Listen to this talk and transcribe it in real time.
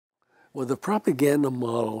Well, the propaganda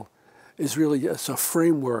model is really, it's a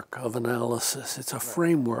framework of analysis. It's a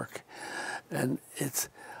framework, and it's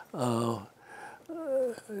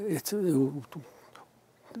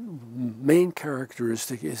main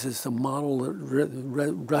characteristic is the model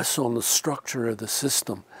that rests on the structure of the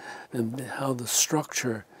system and how the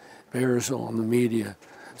structure bears on the media.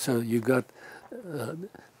 So you've got,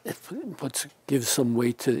 gives some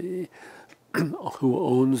weight to who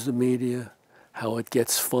owns the media, how it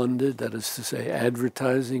gets funded, that is to say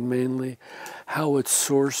advertising mainly, how it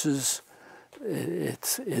sources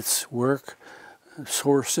its work,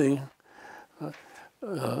 sourcing,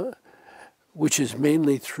 which is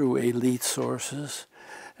mainly through elite sources,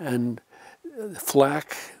 and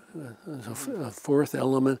flack, a fourth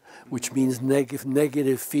element, which means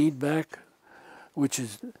negative feedback, which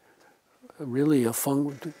is really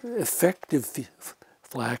effective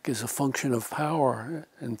flack is a function of power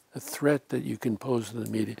and a threat that you can pose to the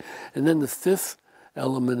media. And then the fifth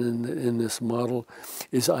element in this model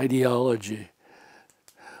is ideology,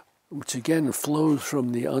 which again flows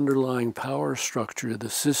from the underlying power structure of the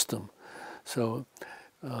system. So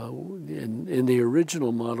in the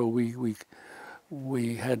original model,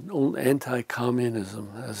 we had anti-communism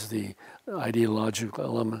as the ideological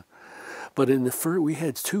element. But in we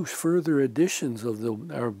had two further editions of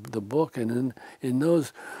the book, and in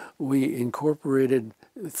those we incorporated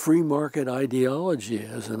free market ideology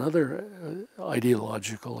as another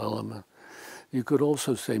ideological element. You could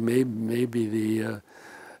also say maybe the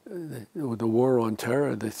war on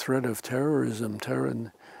terror, the threat of terrorism,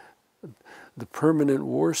 the permanent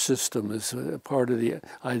war system is a part of the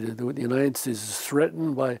United States is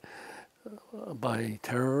threatened by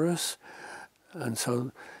terrorists, and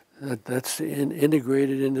so that's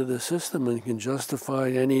integrated into the system and can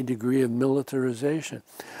justify any degree of militarization.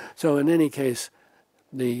 So in any case,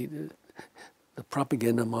 the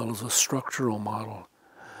propaganda model is a structural model.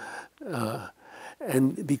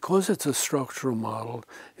 And because it's a structural model,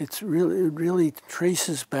 it really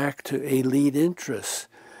traces back to elite interests,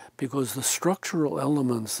 because the structural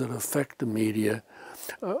elements that affect the media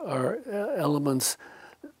are elements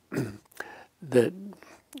that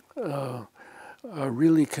are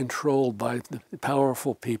really controlled by the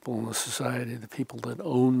powerful people in the society, the people that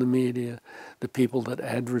own the media, the people that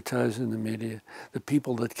advertise in the media, the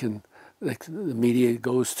people that the media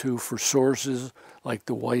goes to for sources like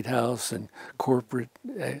the White House and corporate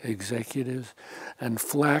executives, and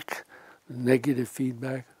flack, negative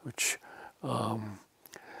feedback, which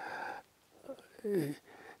it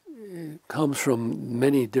comes from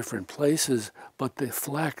many different places, but the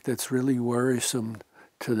flack that's really worrisome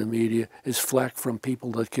to the media is flack from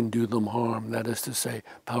people that can do them harm, that is to say,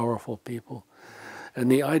 powerful people.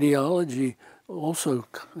 And the ideology also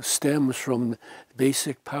stems from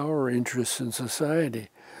basic power interests in society,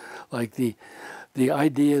 like the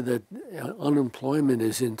idea that unemployment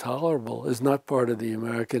is intolerable is not part of the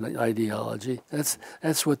American ideology. That's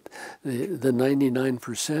what the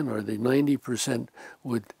 99% or the 90%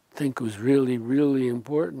 would think was really, really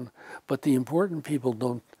important. But the important people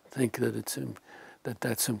don't think that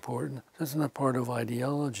that's important. That's not part of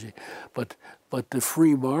ideology. But the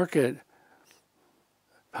free market,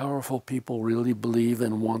 powerful people really believe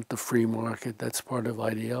and want the free market. That's part of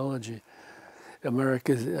ideology.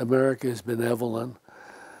 America is benevolent,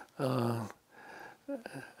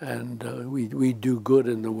 and we do good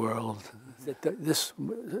in the world. This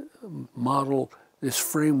model, this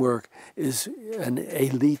framework, is an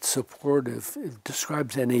elite supportive. It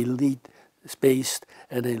describes an elite-based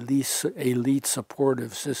and elite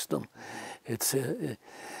supportive system.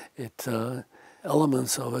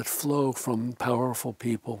 Elements of it flow from powerful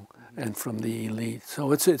people and from the elite.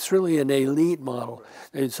 So it's really an elite model.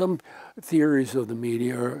 And some theories of the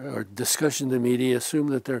media or discussion of the media assume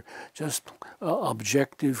that they're just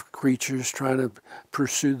objective creatures trying to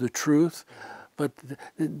pursue the truth. But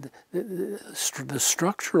the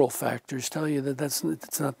structural factors tell you that it's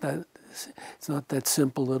not that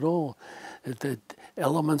simple at all. That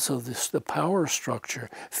elements of the power structure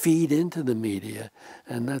feed into the media,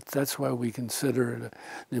 and that's why we consider it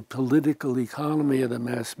the political economy of the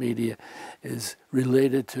mass media is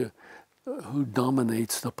related to who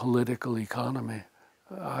dominates the political economy.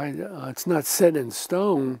 It's not set in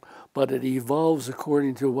stone, but it evolves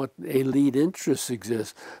according to what elite interests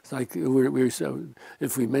exist. It's like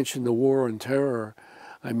if we mention the war on terror,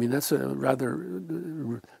 I mean, that's a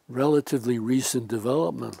rather relatively recent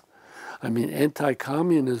development. I mean,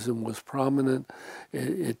 anti-communism was prominent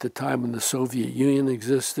at the time when the Soviet Union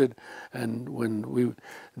existed, and when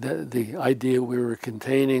the idea we were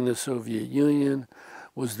containing the Soviet Union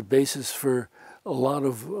was the basis for a lot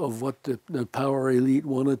of what the power elite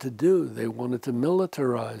wanted to do. They wanted to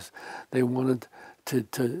militarize. They wanted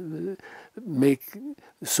to make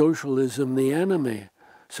socialism the enemy.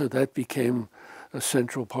 So that became a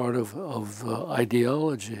central part of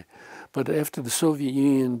ideology. But after the Soviet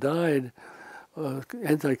Union died,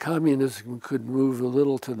 anti-communism could move a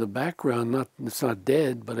little to the background. It's not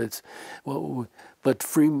dead, but it's but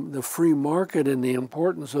the free market and the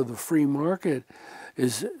importance of the free market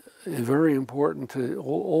is very important to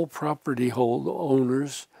all property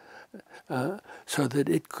owners, so that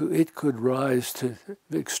it could rise to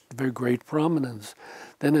very great prominence.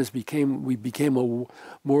 Then we became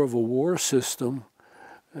more of a war system.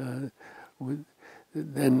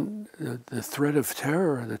 Then the threat of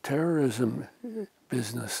terror, the terrorism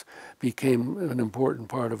business, became an important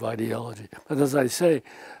part of ideology. But as I say,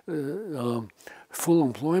 full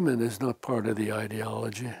employment is not part of the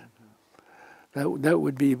ideology. That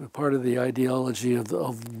would be part of the ideology of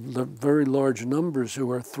the very large numbers who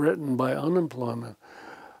are threatened by unemployment.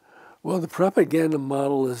 Well, the propaganda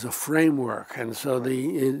model is a framework, and so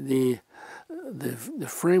the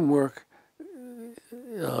framework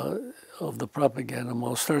of the propaganda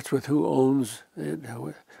model starts with who owns it,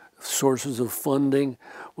 sources of funding.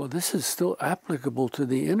 Well, this is still applicable to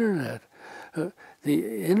the internet.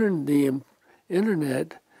 The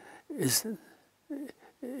internet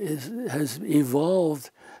has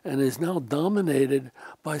evolved and is now dominated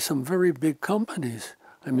by some very big companies.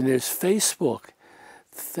 I mean, there's Facebook,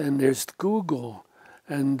 and there's Google,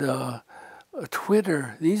 and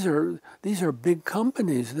Twitter. These are big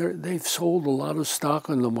companies. They've sold a lot of stock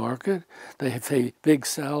on the market. They have big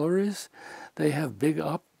salaries. They have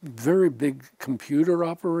very big computer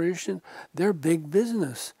operation. They're big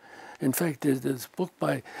business. In fact, there's this book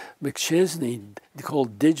by McChesney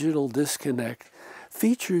called Digital Disconnect,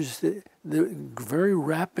 features the very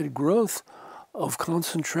rapid growth of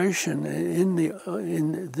concentration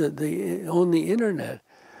on the internet.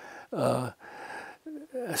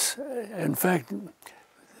 In fact,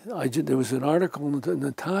 there was an article in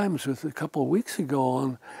the Times a couple of weeks ago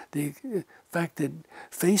on the fact that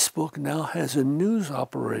Facebook now has a news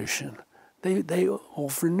operation. They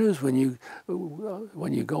offer news. When you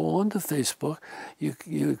go onto Facebook,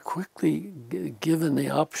 you quickly given the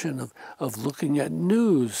option of looking at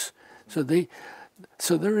news. So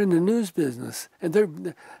they're in the news business,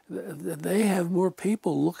 and they have more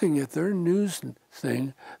people looking at their news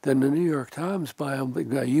thing than the New York Times by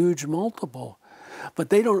a huge multiple. But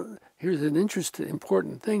they don't. Here's an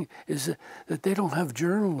important thing: is that they don't have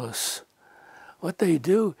journalists. What they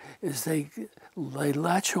do is they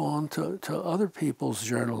latch on to other people's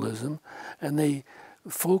journalism, and they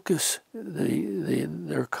focus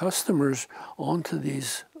their customers onto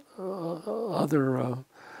these other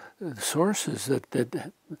sources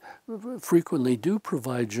that frequently do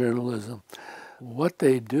provide journalism. What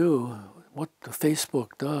they do, what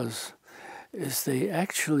Facebook does, is they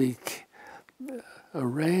actually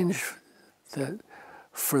arrange that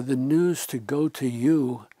for the news to go to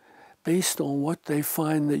you based on what they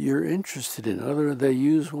find that you're interested in. They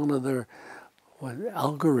use one of their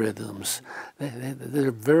algorithms. They're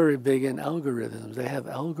very big in algorithms. They have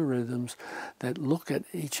algorithms that look at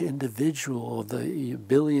each individual of the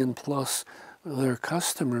billion plus of their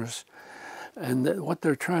customers, and what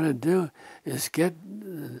they're trying to do is get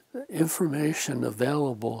information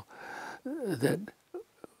available that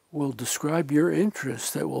will describe your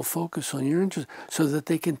interests, that will focus on your interests, so that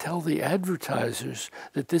they can tell the advertisers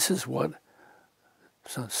that this is what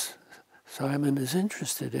Simon is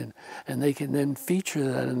interested in, and they can then feature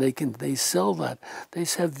that, and they sell that. They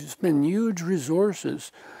have spent huge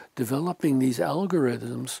resources developing these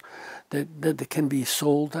algorithms that can be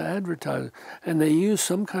sold to advertisers, and they use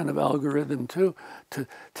some kind of algorithm too to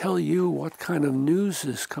tell you what kind of news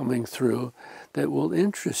is coming through that will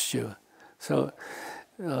interest you. So.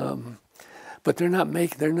 But they're not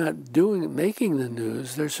making the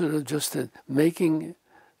news. They're sort of just making,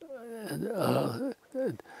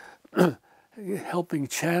 helping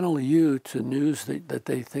channel you to news that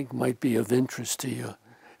they think might be of interest to you.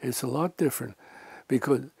 It's a lot different,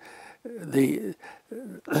 because the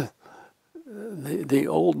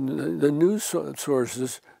news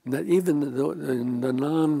sources, that even the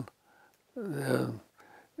non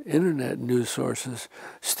internet news sources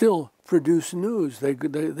still produce news. They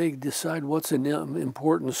decide what's an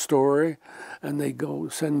important story, and they go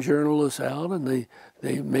send journalists out, and they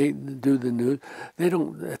may do the news. They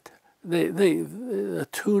don't. they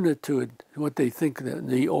attune it to what they think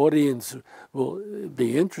the audience will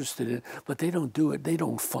be interested in, but they don't do it. They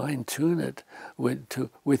don't fine tune it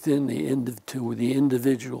within the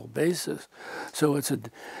individual basis. So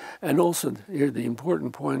and also here the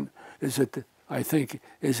important point is that I think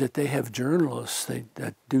is that they have journalists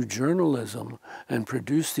that do journalism and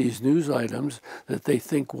produce these news items that they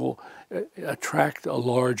think will attract a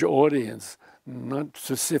large audience, not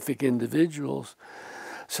specific individuals.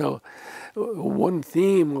 So one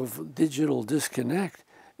theme of digital disconnect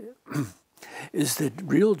is that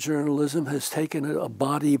real journalism has taken a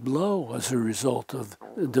body blow as a result of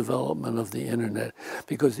the development of the internet,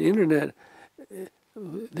 because the internet,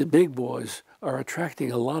 the big boys, are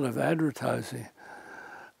attracting a lot of advertising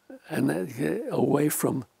and away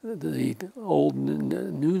from the old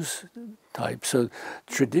news type. So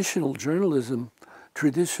traditional journalism,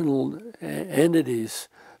 traditional entities,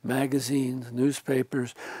 magazines,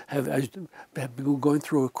 newspapers have been going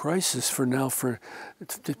through a crisis for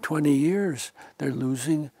 20 years. They're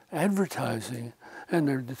losing advertising, and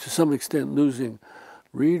they're to some extent losing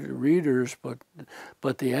readers,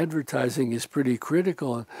 but the advertising is pretty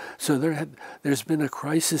critical. So there's been a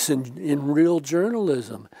crisis in real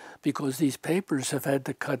journalism because these papers have had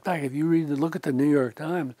to cut back. If you look at the New York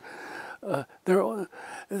Times,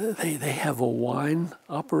 they have a wine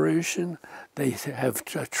operation, they have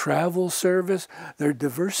a travel service, they're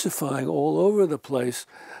diversifying all over the place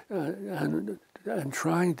and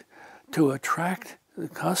trying to attract the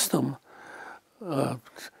custom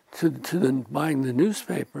to buying the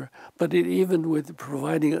newspaper, but even with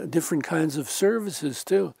providing different kinds of services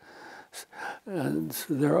too. And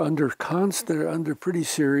so they're under pretty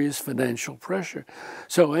serious financial pressure.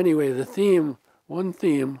 So anyway, one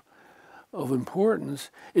theme of importance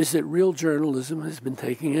is that real journalism has been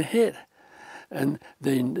taking a hit, and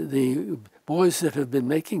the boys that have been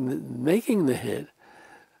making the hit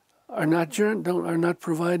are not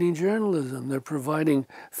providing journalism. They're providing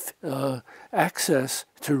access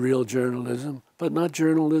to real journalism, but not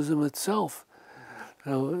journalism itself.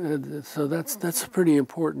 So that's a pretty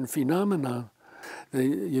important phenomenon.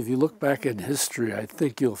 If you look back in history, I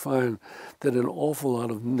think you'll find that an awful lot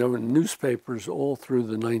of newspapers all through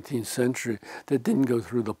the 19th century that didn't go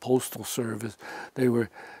through the postal service. They were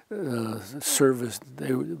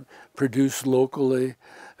they were produced locally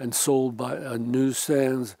and sold by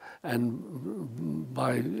newsstands and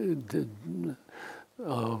by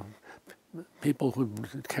people who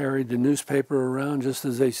carried the newspaper around just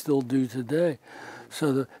as they still do today.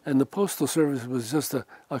 So the postal service was just a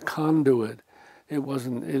conduit. It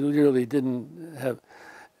really didn't have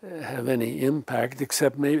any impact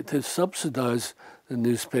except maybe to subsidize the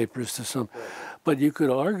newspapers to some. But you could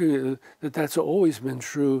argue that that's always been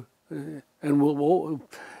true, and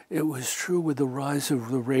it was true with the rise of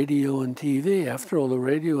the radio and TV. After all, the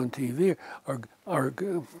radio and TV are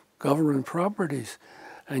government properties,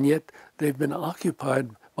 and yet they've been occupied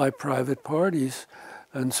by private parties,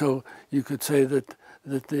 and so you could say that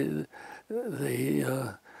the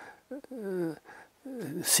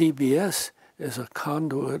CBS is a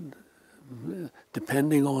conduit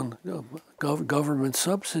depending on government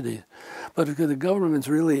subsidy. But the government's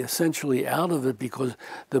really essentially out of it because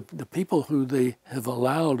the people who they have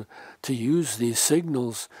allowed to use these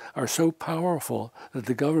signals are so powerful that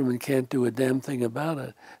the government can't do a damn thing about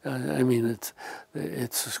it. I mean, it's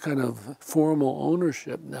kind of formal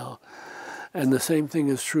ownership now. And the same thing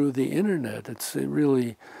is true of the internet. It's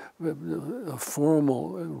really a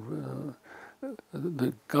formal...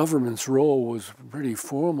 the government's role was pretty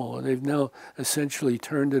formal, and they've now essentially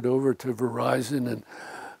turned it over to Verizon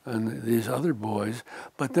and these other boys.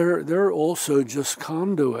 But they're also just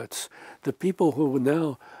conduits. The people who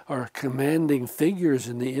now are commanding figures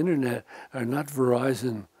in the internet are not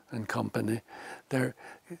Verizon and company. They're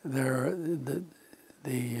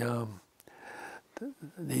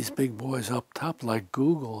these big boys up top like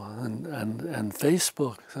Google and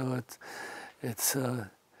Facebook. So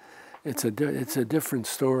it's a different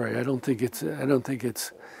story. I don't think it's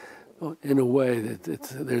in a way that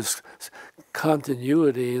there's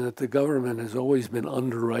continuity, that the government has always been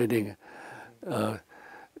underwriting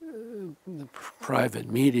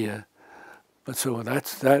private media. But so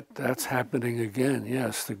that's happening again.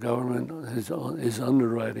 Yes, the government is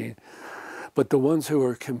underwriting, but the ones who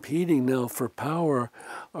are competing now for power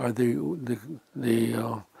are the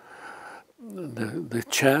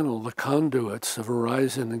channel, the conduits, the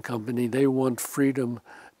Verizon and company. They want freedom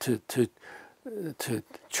to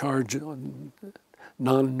charge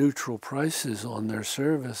non-neutral prices on their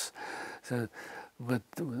service. So, but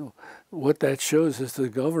what that shows is the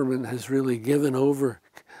government has really given over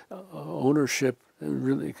ownership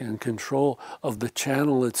really in control of the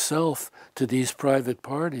channel itself to these private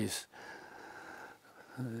parties.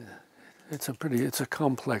 It's a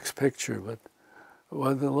complex picture, but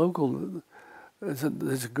well, the local,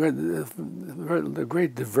 there's a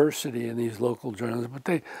great diversity in these local journals, but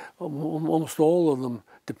they almost all of them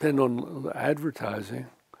depend on advertising,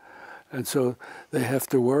 and so they have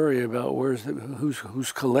to worry about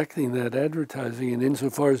who's collecting that advertising. And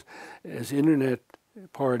insofar as internet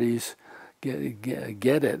parties get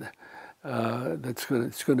it, it's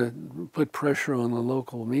going to put pressure on the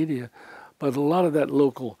local media. But a lot of that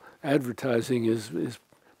local advertising is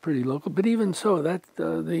pretty local. But even so, that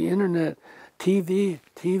the internet,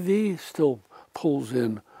 TV still pulls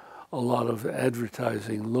in a lot of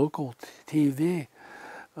advertising, local TV.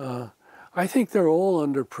 I think they're all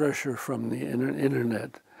under pressure from the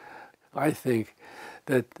internet. I think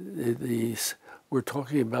that we're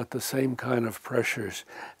talking about the same kind of pressures.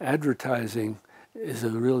 Advertising is a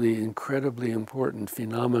really incredibly important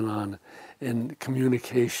phenomenon in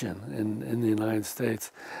communication in the United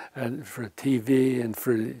States, and for TV and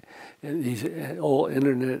for these all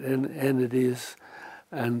internet entities,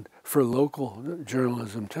 and for local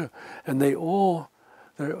journalism too. And they're all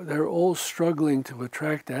struggling to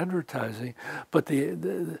attract advertising, but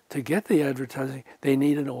to get the advertising, they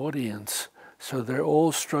need an audience. So they're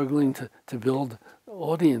all struggling to build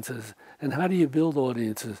audiences. And how do you build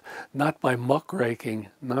audiences? Not by muckraking,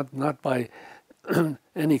 not by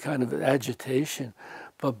any kind of agitation,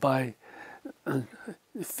 but by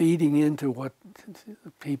feeding into what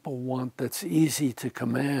people want that's easy to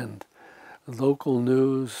command. Local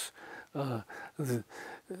news,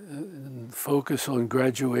 focus on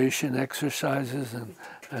graduation exercises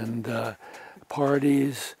and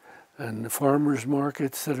parties and farmers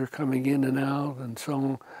markets that are coming in and out and so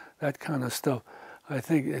on, that kind of stuff. I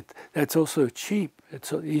think that's also cheap. It's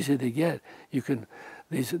so easy to get. You can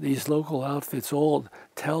these local outfits all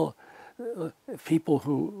tell people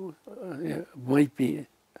who might be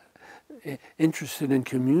interested in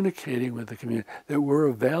communicating with the community that we're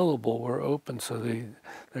available, we're open. So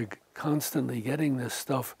they're constantly getting this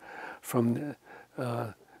stuff from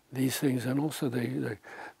these things, and also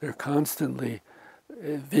they're constantly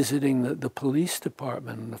visiting the police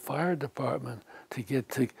department and the fire department to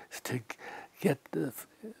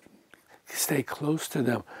stay close to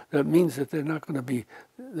them. That means that they're not going to be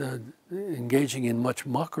engaging in much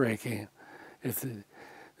muckraking. If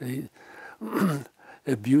the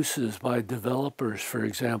abuses by developers, for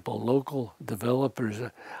example, local developers,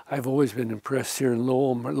 I've always been impressed here in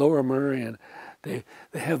Lower Merion. They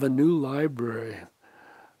have a new library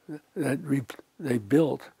that they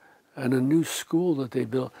built, and a new school that they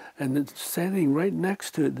built, and it's standing right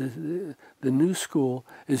next to it, the new school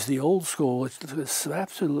is the old school. It's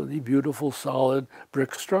absolutely beautiful, solid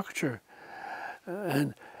brick structure.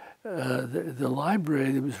 And the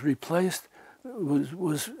library that was replaced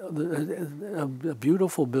was a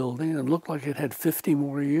beautiful building and looked like it had 50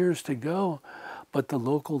 more years to go. But the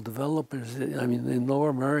local developers, I mean, in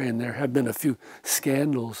Lower Merion, there have been a few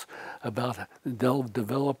scandals about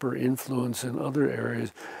developer influence in other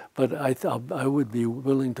areas. But I would be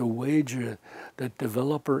willing to wager that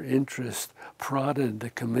developer interest prodded the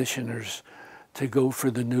commissioners to go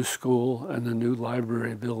for the new school and the new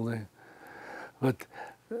library building. But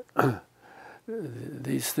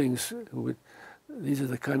these things these are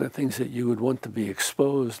the kind of things that you would want to be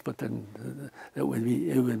exposed, but then it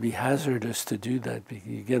would be hazardous to do that.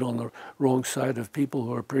 You get on the wrong side of people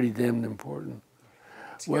who are pretty damned important.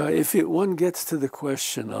 Well, if one gets to the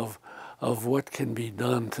question of what can be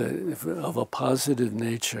done of a positive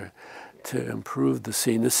nature to improve the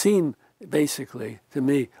scene basically, to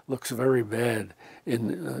me, looks very bad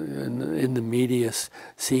in the media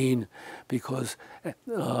scene, because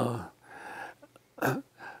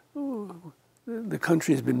the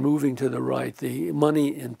country's been moving to the right. The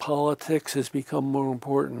money in politics has become more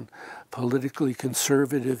important. Politically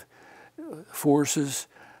conservative forces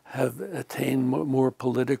have attained more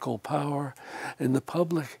political power, and the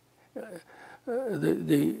public,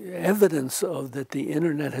 the evidence of that the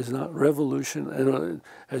internet has not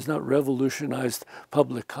revolutionized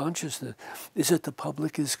public consciousness is that the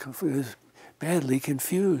public is badly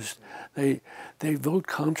confused. They vote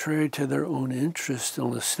contrary to their own interests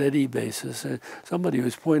on a steady basis. Somebody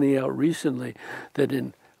was pointing out recently that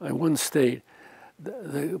in one state,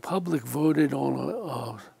 the public voted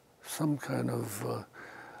on some kind of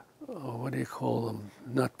what do you call them?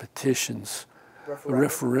 Not petitions,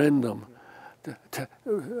 referendum to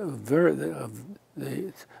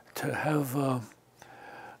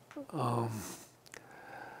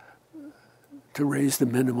raise the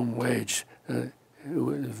minimum wage. It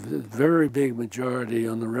was a very big majority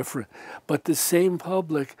on the referendum. But the same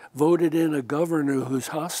public voted in a governor who's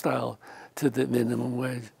hostile to the minimum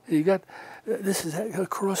wage. You got, this is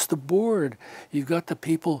across the board. You've got the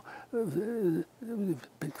people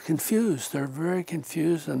confused. They're very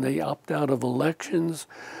confused, and they opt out of elections.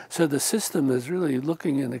 So the system is really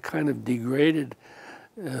looking in a kind of degraded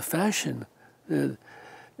fashion in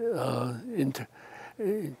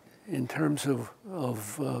terms of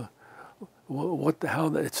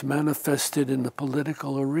how it's manifested in the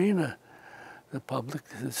political arena. The public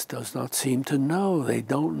does not seem to know. They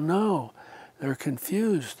don't know. They're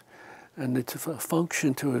confused. And it's a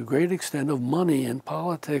function to a great extent of money in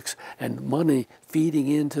politics, and money feeding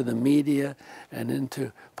into the media and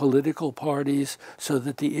into political parties so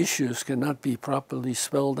that the issues cannot be properly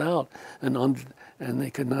spelled out and they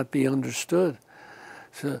cannot be understood.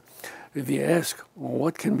 So if you ask, well,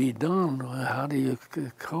 what can be done? How do you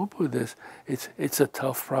cope with this? It's a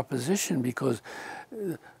tough proposition, because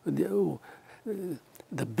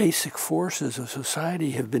the basic forces of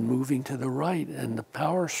society have been moving to the right, and the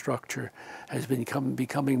power structure has been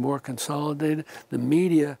becoming more consolidated. The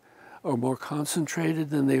media are more concentrated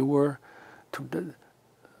than they were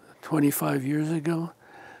 25 years ago.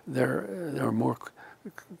 They're more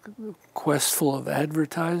questful of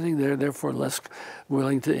advertising. They're therefore less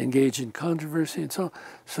willing to engage in controversy, and so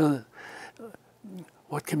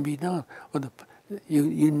what can be done? Well,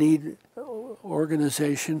 you need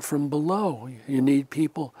organization from below. You need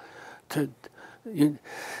people to you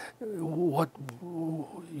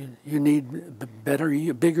need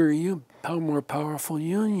bigger, more powerful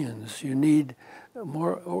unions. You need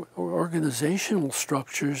more organizational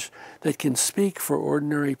structures that can speak for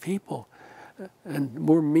ordinary people. And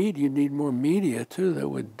more media, you need more media too that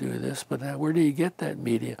would do this, but where do you get that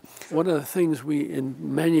media? One of the things in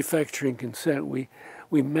manufacturing consent, we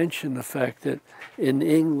mentioned the fact that in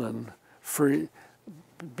England,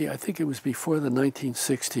 I think it was before the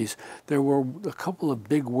 1960s, there were a couple of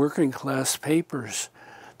big working class papers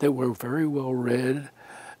that were very well read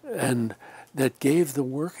and that gave the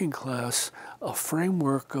working class a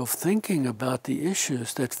framework of thinking about the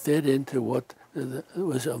issues that fit into what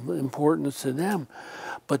was of importance to them.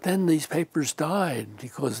 But then these papers died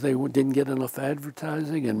because they didn't get enough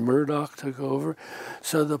advertising, and Murdoch took over.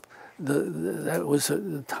 So that was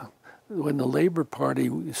when the Labour Party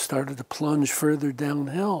started to plunge further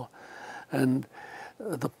downhill, and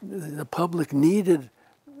the public needed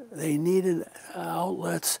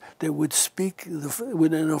outlets that would speak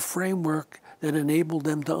within a framework that enabled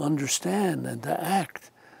them to understand and to act.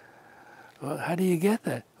 Well, how do you get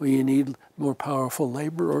that? Well, you need more powerful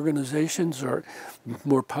labor organizations or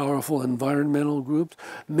more powerful environmental groups.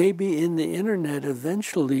 Maybe in the internet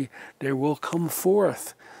eventually there will come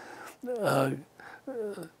forth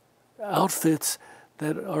outfits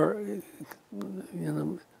that are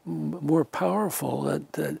more powerful,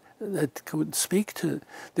 that could speak to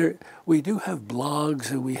there. We do have blogs,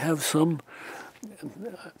 and we have some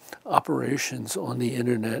operations on the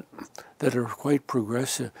internet that are quite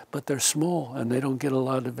progressive, but they're small and they don't get a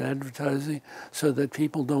lot of advertising, so that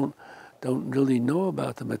people don't really know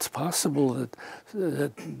about them. It's possible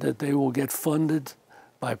that they will get funded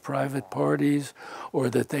by private parties, or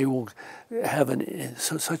that they will have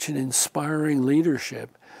such an inspiring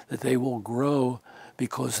leadership that they will grow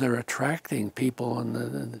because they're attracting people,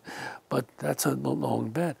 but that's a long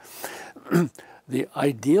bet.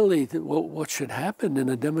 Ideally, what should happen in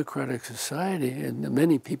a democratic society, and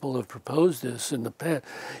many people have proposed this in the past,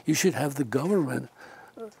 you should have the government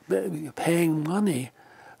paying money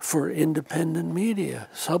for independent media,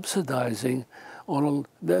 subsidizing on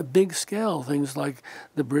a big scale things like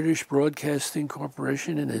the British Broadcasting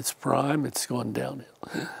Corporation in its prime. It's gone downhill,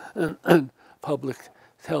 and public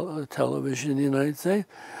television in the United States.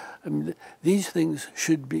 I mean, these things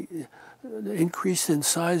should be increased in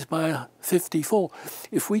size by 50-fold.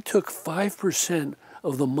 If we took 5%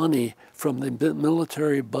 of the money from the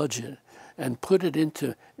military budget and put it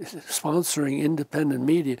into sponsoring independent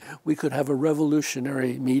media, we could have a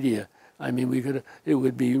revolutionary media. I mean, it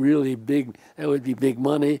would be really big. It would be big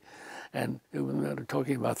money, and we're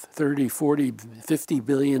talking about 30, 40, 50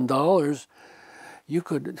 billion dollars. You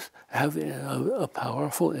could have a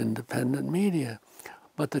powerful independent media.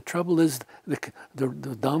 But the trouble is,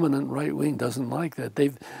 the dominant right wing doesn't like that.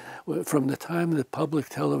 From the time that public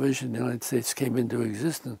television in the United States came into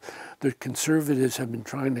existence, the conservatives have been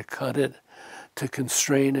trying to cut it, to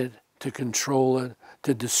constrain it, to control it,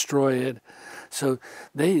 to destroy it. So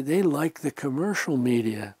they like the commercial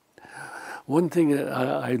media. One thing that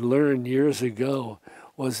I learned years ago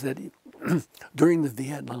was that during the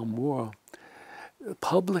Vietnam War,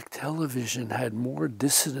 public television had more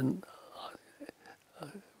dissident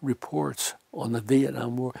reports on the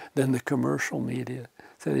Vietnam War than the commercial media.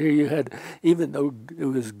 So here you had, even though it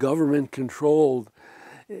was government controlled,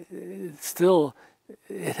 still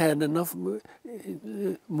it had enough,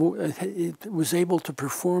 it was able to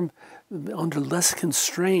perform under less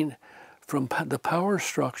constraint from the power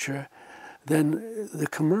structure than the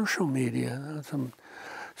commercial media.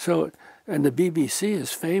 So, and the BBC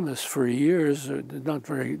is famous for years, not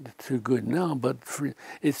very too good now, but for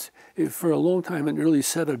a long time it really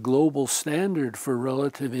set a global standard for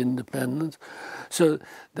relative independence. So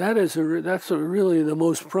that's really the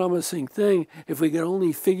most promising thing. If we could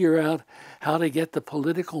only figure out how to get the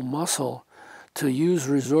political muscle to use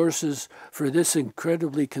resources for this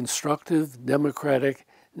incredibly constructive democratic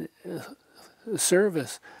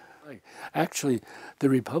service. Actually, the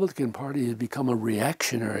Republican Party has become a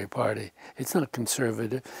reactionary party. It's not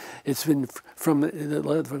conservative. It's been, for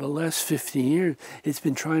the last 15 years, it's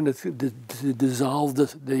been trying to dissolve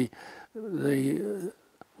the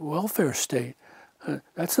welfare state.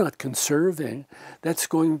 That's not conserving. That's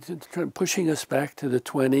pushing us back to the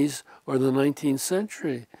 20s or the 19th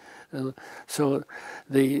century. So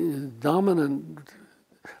the dominant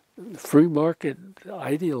free market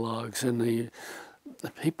ideologues and the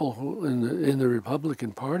people who in the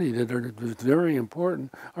Republican Party that are very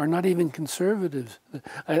important are not even conservatives.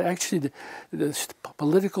 Actually, the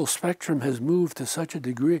political spectrum has moved to such a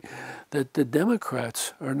degree that the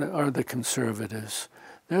Democrats are the conservatives.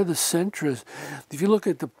 They're the centrists. If you look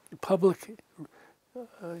at the public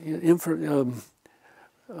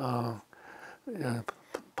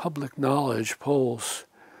public knowledge polls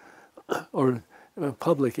or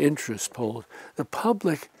public interest polls, the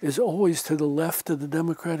public is always to the left of the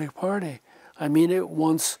Democratic Party. I mean, it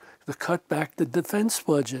wants to cut back the defense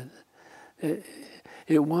budget.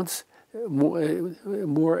 It wants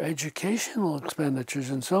more educational expenditures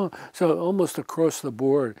and so on. So almost across the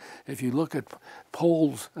board, if you look at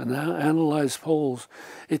polls and analyze polls,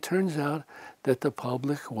 it turns out that the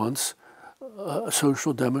public wants a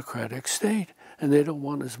social democratic state. And they don't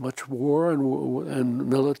want as much war and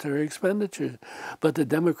military expenditures. But the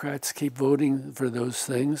Democrats keep voting for those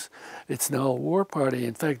things. It's now a war party.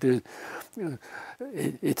 In fact, it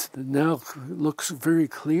now looks very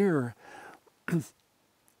clear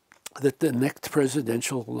that the next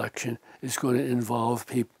presidential election is going to involve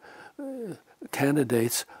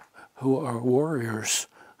candidates who are warriors,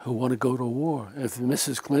 who want to go to war. If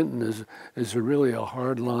Mrs. Clinton is really a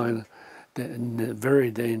hard-line, very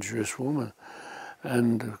dangerous woman.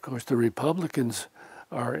 And of course, the Republicans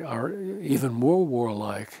are even more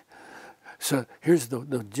warlike. So here's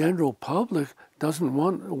the general public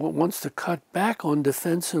wants to cut back on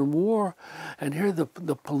defense and war, and here the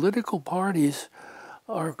political parties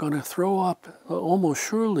are going to throw up almost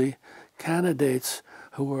surely candidates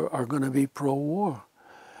who are going to be pro-war.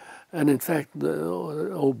 And in fact,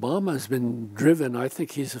 Obama has been driven. I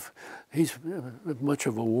think he's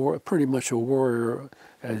pretty much a warrior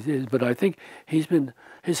as is. But I think his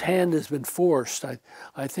hand has been forced.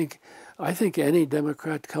 I think any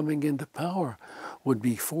Democrat coming into power would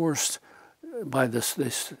be forced by the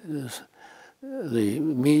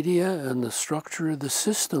media and the structure of the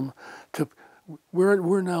system to.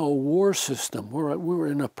 We're now a war system. We're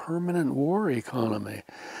in a permanent war economy,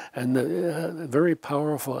 and the very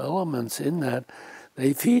powerful elements in that,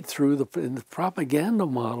 they feed through the propaganda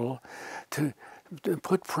model to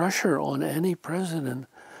put pressure on any president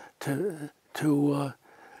to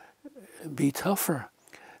be tougher.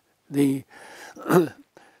 If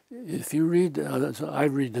you read, I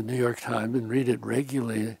read the New York Times and read it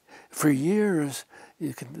regularly. For years,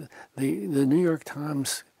 the New York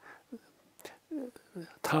Times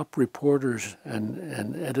top reporters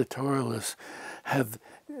and editorialists have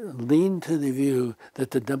leaned to the view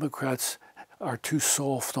that the Democrats are too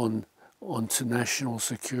soft on national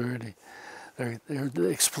security. They're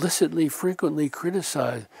explicitly, frequently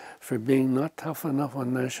criticized for being not tough enough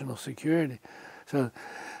on national security. So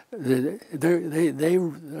this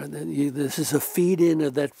is a feed-in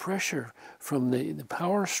of that pressure from the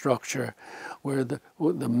power structure, where the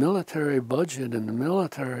military budget and the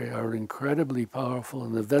military are incredibly powerful,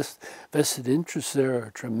 and the vested interests there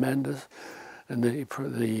are tremendous, and the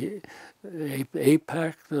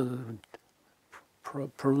AIPAC, the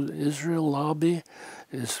pro-Israel lobby,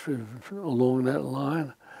 is along that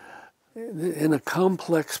line. In a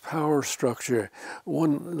complex power structure,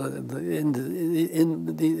 one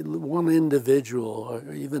individual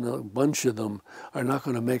or even a bunch of them are not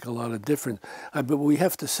going to make a lot of difference. But we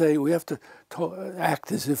have to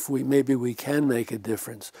act as if maybe we can make a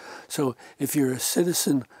difference. So if you're a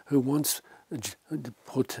citizen who wants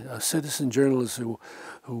a citizen journalist who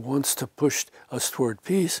wants to push us toward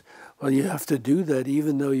peace, well, you have to do that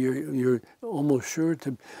even though you're almost sure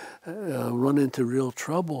to run into real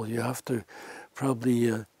trouble. You have to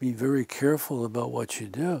probably be very careful about what you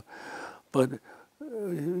do. But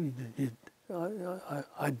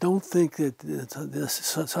I don't think that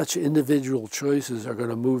such individual choices are going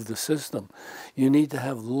to move the system. You need to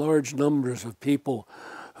have large numbers of people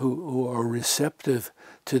who are receptive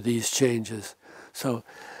to these changes. So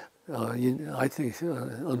I think,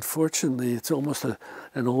 unfortunately, it's almost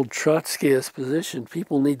an old Trotskyist position.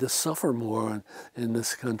 People need to suffer more in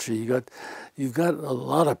this country. You've got a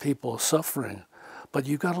lot of people suffering, but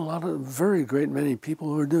you've got a lot of very great many people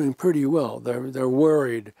who are doing pretty well. They're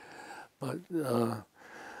worried, but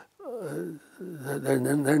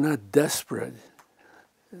they're not desperate.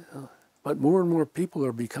 But more and more people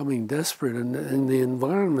are becoming desperate, and the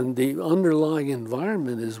environment, the underlying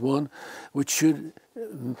environment, is one which should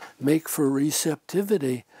make for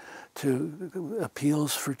receptivity to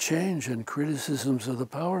appeals for change and criticisms of the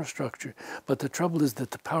power structure. But the trouble is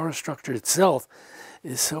that the power structure itself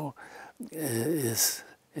is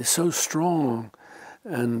so strong,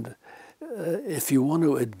 and if you want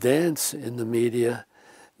to advance in the media,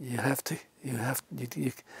 you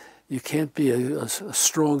can't be a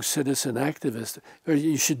strong citizen activist, or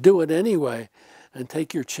you should do it anyway, and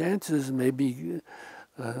take your chances. Maybe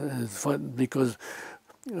because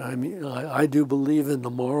I do believe in the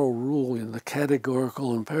moral rule, in the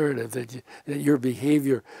categorical imperative that your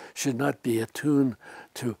behavior should not be attuned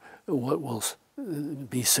to what will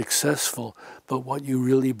be successful, but what you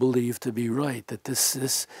really believe to be right. That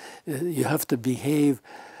you have to behave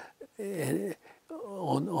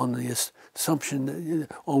on the assumption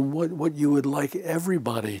on what you would like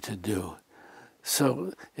everybody to do.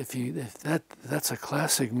 So that's a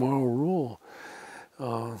classic moral rule.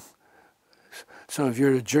 So if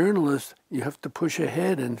you're a journalist, you have to push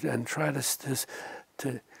ahead and try to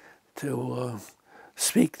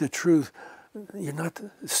speak the truth.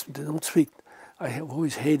 Don't speak. I have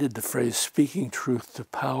always hated the phrase "speaking truth to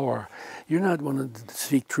power." You're not wanting to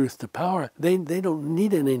speak truth to power. They don't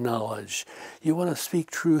need any knowledge. You want to speak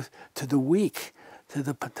truth to the weak, to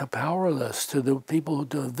the powerless, to the people,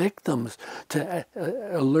 to the victims, to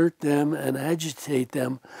alert them and agitate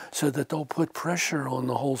them so that they'll put pressure on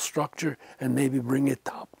the whole structure and maybe bring it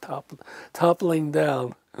toppling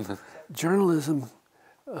down. Journalism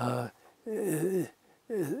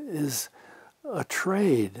is a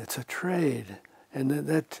trade. It's a trade. And in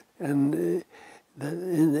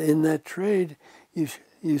that trade, you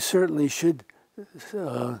certainly should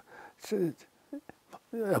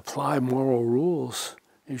apply moral rules.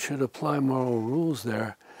 You should apply moral rules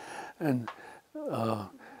there, and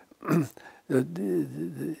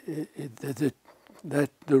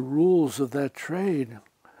that the rules of that trade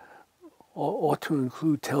ought to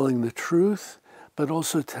include telling the truth, but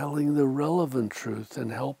also telling the relevant truth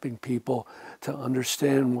and helping people to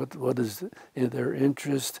understand what is in their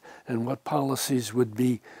interest and what policies would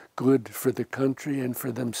be good for the country and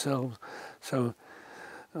for themselves. So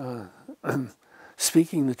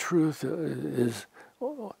speaking the truth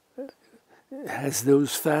has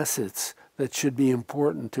those facets that should be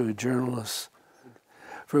important to a journalist.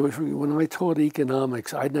 When I taught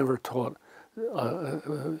economics, I never taught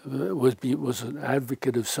was an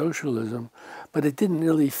advocate of socialism, but it didn't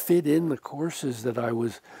really fit in the courses that I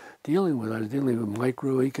was dealing with. I was dealing with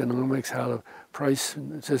microeconomics, how the price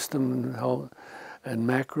system, and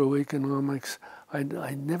macroeconomics. I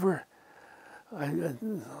never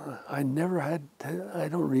had. I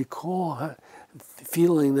don't recall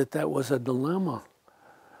feeling that was a dilemma.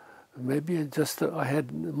 Maybe I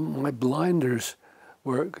had my blinders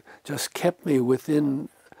just kept me within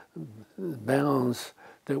bounds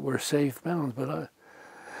that were safe bounds. But of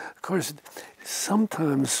course,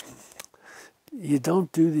 sometimes you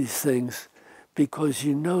don't do these things because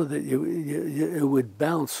you know that it would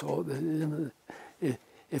bounce.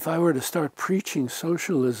 If I were to start preaching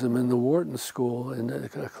socialism in the Wharton School in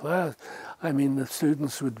a class, I mean, the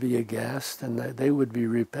students would be aghast and they would be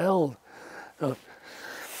repelled.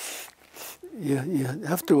 You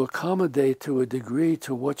have to accommodate to a degree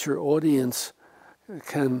to what your audience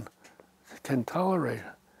can tolerate.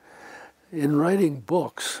 In writing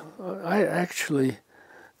books,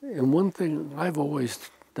 and one thing I've always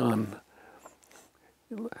done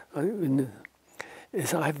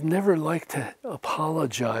is I've never liked to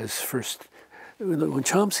apologize first. When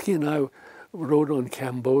Chomsky and I wrote on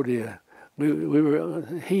Cambodia,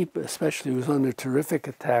 he especially was under terrific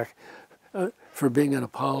attack for being an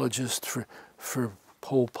apologist for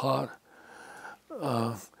Pol Pot.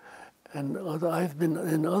 And I've been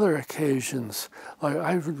in other occasions.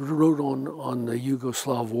 I wrote on the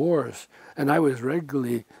Yugoslav wars, and I was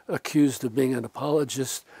regularly accused of being an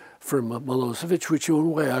apologist for Milosevic, which in a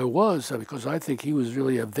way I was, because I think he was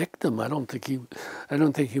really a victim. I don't think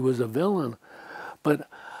he was a villain. But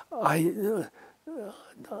I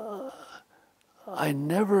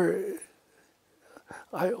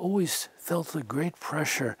always felt a great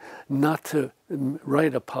pressure not to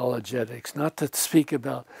write apologetics, not to speak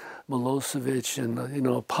about Milosevic and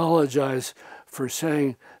apologize for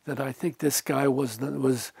saying that I think this guy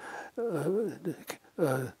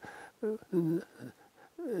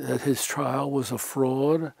that his trial was a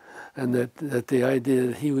fraud, and that the idea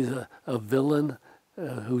that he was a villain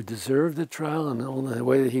who deserved the trial, and the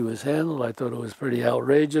way that he was handled, I thought it was pretty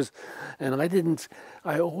outrageous. And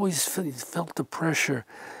I always felt the pressure,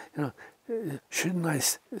 shouldn't I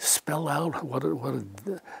spell out what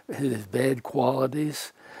his bad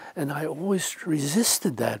qualities? And I always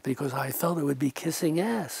resisted that because I felt it would be kissing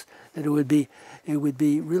ass, that it would be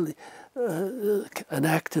really an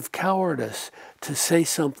act of cowardice to say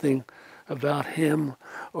something about him,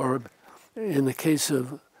 or in the case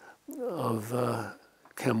of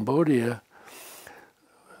Cambodia.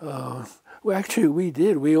 Well, actually,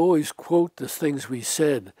 we always quote the things we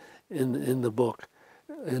said in the book,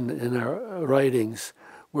 in our writings,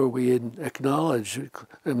 where we acknowledge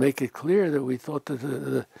and make it clear that we thought that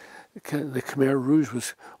the Khmer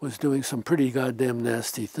Rouge was doing some pretty goddamn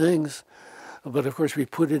nasty things. But of course, we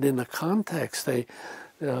put it in a context.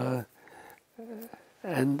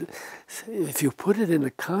 And if you put it in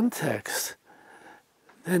a context,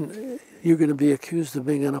 then you're going to be accused of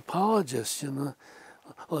being an apologist.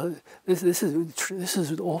 Well, this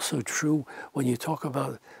is also true when you talk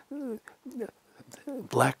about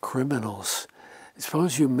black criminals.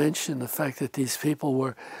 Suppose you mention the fact that these people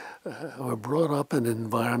were brought up in an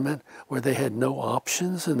environment where they had no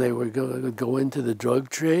options, and they would go into the drug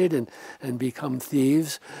trade and become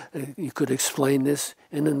thieves. You could explain this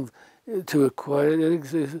to a quite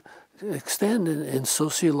extent in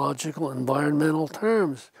sociological, environmental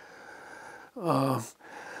terms. Well,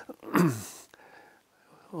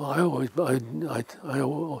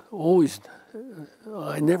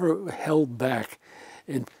 I never held back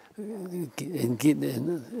in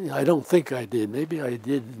I don't think I did. Maybe I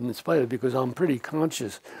did in spite of it, because I'm pretty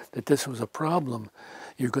conscious that this was a problem.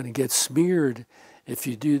 You're going to get smeared if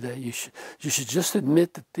you do that. You should just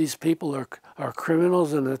admit that these people are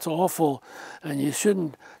criminals and it's awful, and you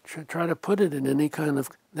shouldn't try to put it in any kind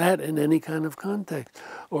of context.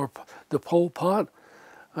 Or the Pol Pot.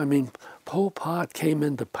 I mean, Pol Pot came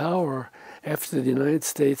into power after the United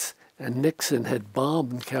States and Nixon had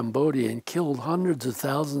bombed Cambodia and killed hundreds of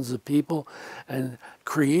thousands of people, and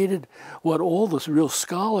created what all the real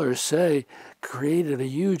scholars say created a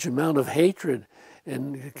huge amount of hatred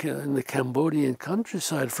in the Cambodian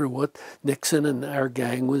countryside for what Nixon and our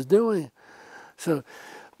gang was doing. So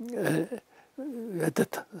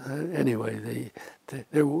anyway,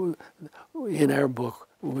 in our book,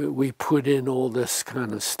 we put in all this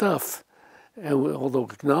kind of stuff. And although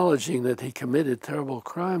acknowledging that he committed terrible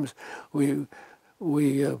crimes, we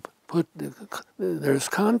put there's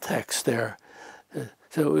context there.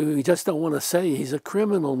 So we just don't want to say he's a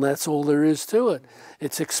criminal, and that's all there is to it.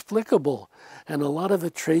 It's explicable, and a lot of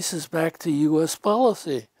it traces back to U.S.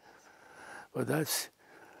 policy. But that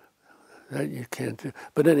you can't do.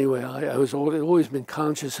 But anyway, I was always been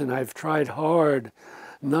conscious, and I've tried hard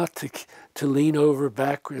not to lean over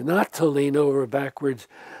backwards,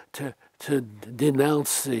 to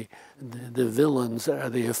denounce the villains,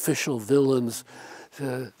 the official villains,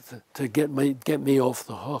 to get me off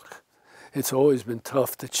the hook. It's always been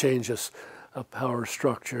tough to change a power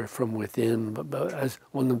structure from within, but as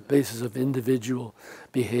on the basis of individual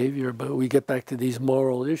behavior. But we get back to these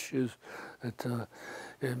moral issues that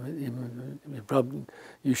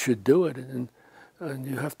you should do it, and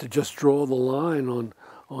you have to just draw the line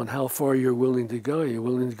on how far you're willing to go. You're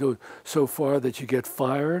willing to go so far that you get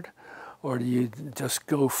fired, or do you just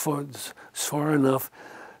go far enough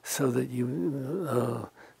so that you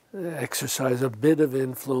exercise a bit of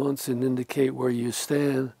influence and indicate where you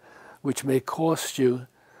stand, which may cost you?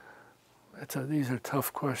 These are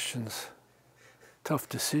tough questions, tough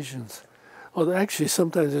decisions. Well, actually,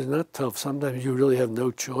 sometimes it's not tough. Sometimes you really have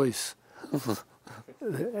no choice.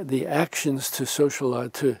 The actions to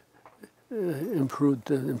socialize, to improve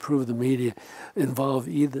the media, involve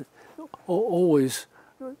always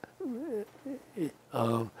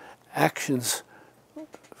actions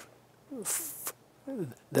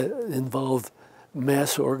that involve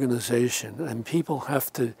mass organization, and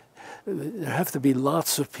there have to be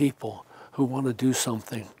lots of people who want to do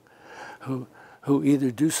something. who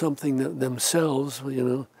either do something themselves, you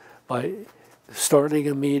know, by starting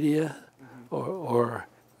a media, or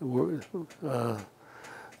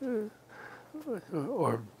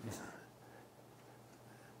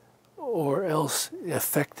else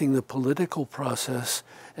affecting the political process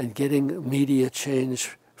and getting media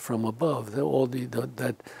change from above.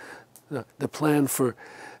 The plan for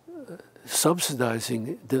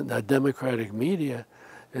subsidizing the democratic media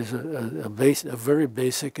is a very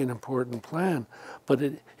basic and important plan, but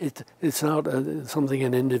it's not something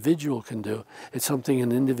an individual can do. It's something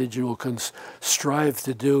an individual can strive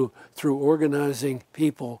to do through organizing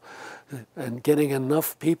people and getting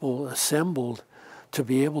enough people assembled to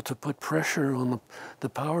be able to put pressure on the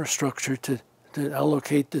power structure to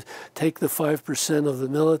take the 5% of the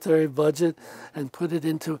military budget and put it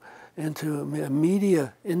into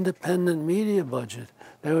a independent media budget.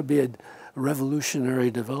 That would be a revolutionary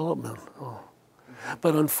development. Oh.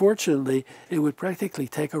 But unfortunately, it would practically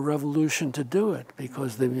take a revolution to do it,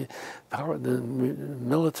 because the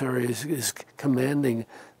military is commanding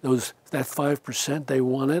that 5% they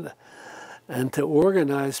wanted, and to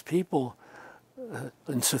organize people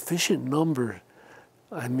in sufficient number.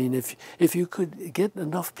 I mean, if you could get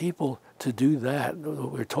enough people to do that,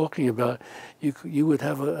 what we're talking about, you would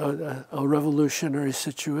have a revolutionary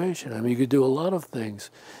situation. I mean, you could do a lot of things.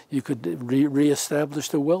 You could reestablish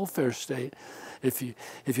the welfare state if you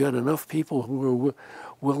had enough people who were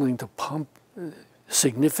willing to pump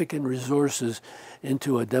significant resources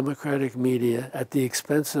into a democratic media at the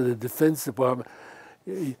expense of the Defense Department.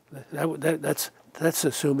 That's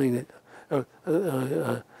assuming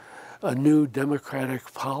that a new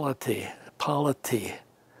democratic polity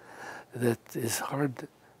that is hard.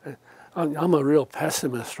 I'm a real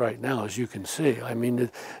pessimist right now, as you can see. I mean,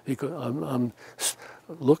 because I'm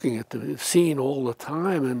looking at the scene all the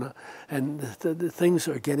time, and the things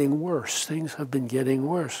are getting worse. Things have been getting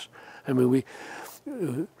worse. I mean,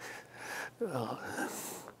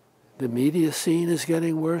 the media scene is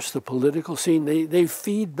getting worse. The political scene, they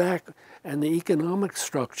feed back. And the economic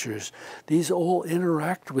structures, these all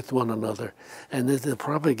interact with one another. And the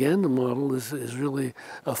propaganda model is really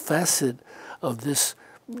a facet of this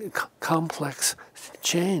complex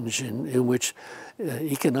change in which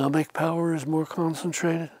economic power is more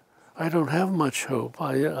concentrated. I don't have much hope.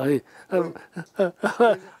 I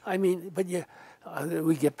mean, but yeah,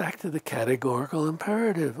 we get back to the categorical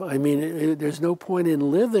imperative. I mean, there's no point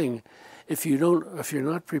in living if you're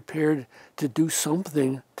not prepared to do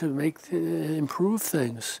something to improve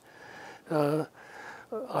things. So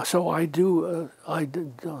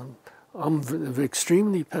I'm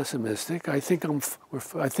extremely pessimistic. I think I'm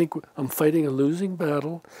fighting a losing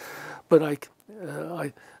battle, but I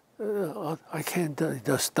can't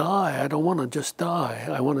just die. I don't want to just die.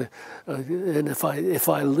 I want to, and if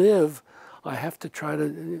I live, I have to try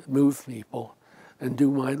to move people and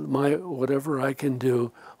do my whatever I can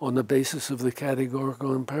do on the basis of the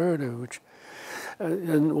categorical imperative. Which,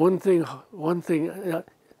 and one thing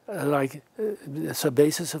it's a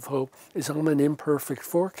basis of hope is I'm an imperfect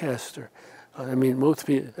forecaster. I mean,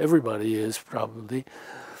 everybody is probably,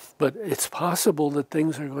 but it's possible that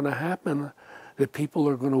things are going to happen, that people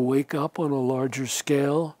are going to wake up on a larger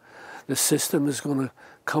scale, the system is going to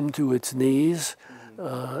come to its knees,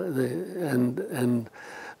 and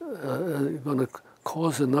going to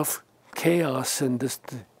cause enough chaos and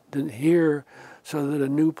here so that a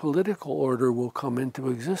new political order will come into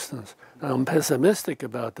existence. Now, I'm pessimistic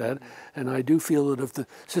about that, and I do feel that if the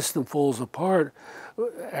system falls apart,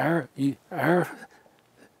 our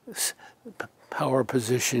power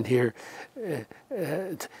position here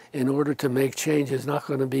in order to make change is not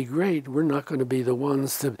going to be great. We're not going to be the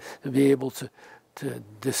ones to be able to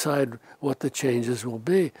decide what the changes will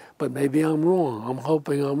be. But maybe I'm wrong. I'm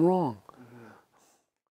hoping I'm wrong.